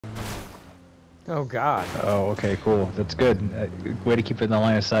Oh God. Oh, okay, cool. That's good. Way to keep it in the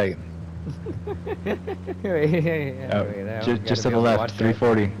line of sight. Oh, We gotta just to be the able to left, watch that.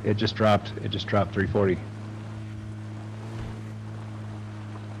 340. It just dropped. It just dropped 340.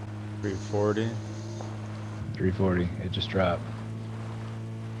 340. 340. It just dropped.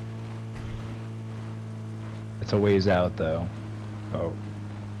 It's a ways out though. Oh,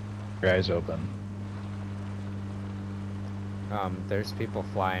 your eyes open. There's people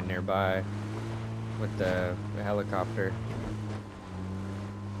flying nearby with the helicopter.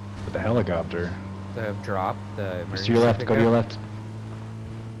 With the helicopter. The drop, the Just to your left. Go to your left.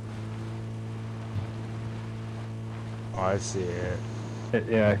 Oh, I see it.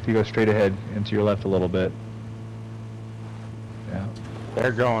 Yeah, if you go straight ahead and to your left a little bit. Yeah.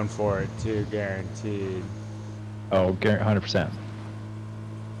 They're going for it too, guaranteed. Oh, 100%.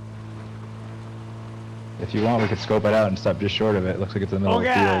 If you want, we could scope it out and stop just short of it. Looks like it's in the middle of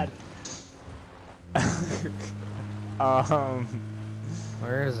the field.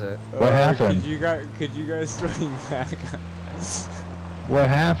 Where is it? What happened? Could you guys swing back? What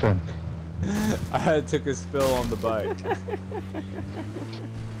happened? I took a spill on the bike.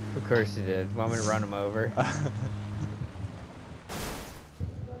 Of course you did. Want me to run him over?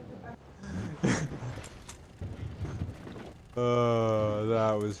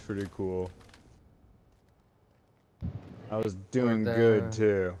 That was pretty cool. I was doing good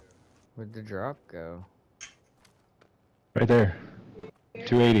too. Where'd the drop go? Right there.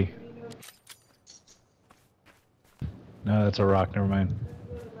 280. No, that's a rock. Never mind.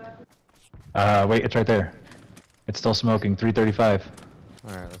 Wait, it's right there. It's still smoking. 335.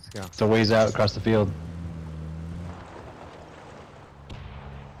 Alright, let's go. It's a ways out across the field.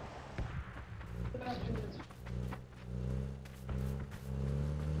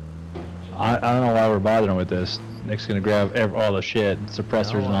 I don't know why we're bothering with this. Nick's gonna grab all the shit,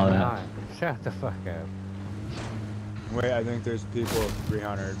 suppressors and all I'm that. not. Shut the fuck up. Wait, I think there's people at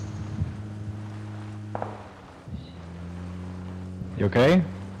 300. You okay?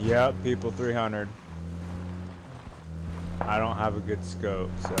 Yep, people 300. I don't have a good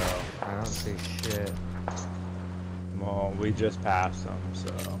scope, so... I don't see shit. Well, we just passed them,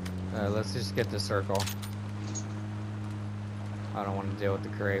 so... Let's just get the circle. I don't want to deal with the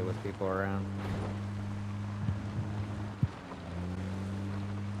crate with people around.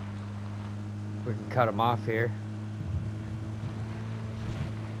 We can cut them off here.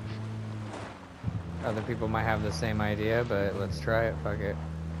 Other people might have the same idea, but let's try it. Fuck it.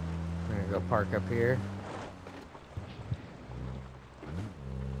 We're gonna go park up here.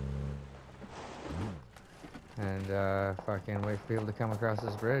 And fucking wait for people to come across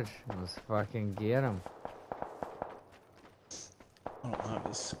this bridge. Let's fucking get them. I don't have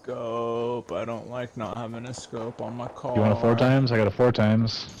a scope. I don't like not having a scope on my car. You want a 4 times? I got a 4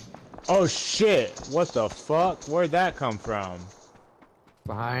 times. Oh shit! What the fuck? Where'd that come from?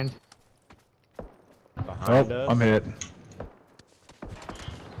 Behind. Behind us? I'm hit.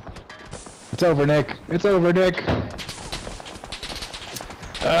 It's over, Nick. It's over, Nick.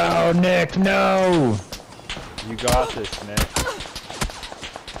 Oh, Nick, no! You got this, Nick.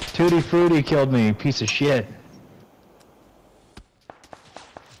 Tutti Frutti killed me, piece of shit.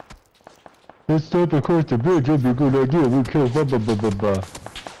 Let's stop across the bridge, that'd be a good idea. We'll kill blah blah blah blah blah.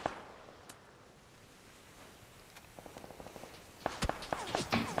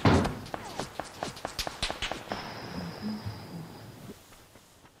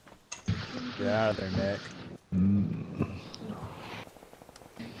 Get out of there, Nick.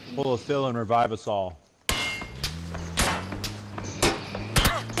 Pull a fill and revive us all.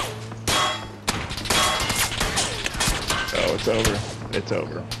 Oh, it's over. It's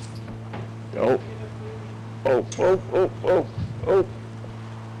over. Oh. Oh, oh, oh, oh, oh.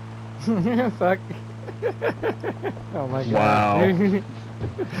 Fuck. Oh my god. Wow.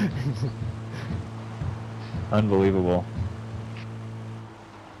 Unbelievable.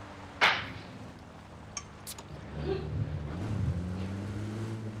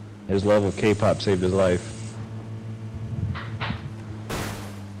 His love of K-pop saved his life.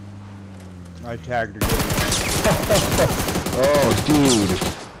 I tagged her. Oh, dude.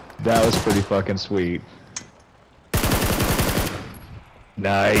 That was pretty fucking sweet.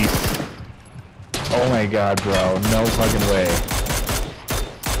 Nice. Oh my god, bro. No fucking way.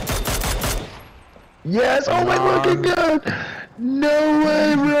 Yes! Oh my fucking god! No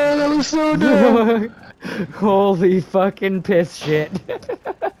way, bro! That was so dope! Holy fucking piss shit.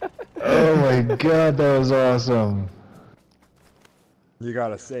 Oh my god, that was awesome. You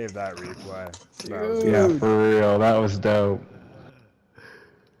gotta save that replay. Yeah, for real. That was dope.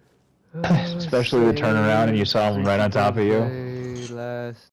 Especially the turnaround and you saw him right on top of you. Last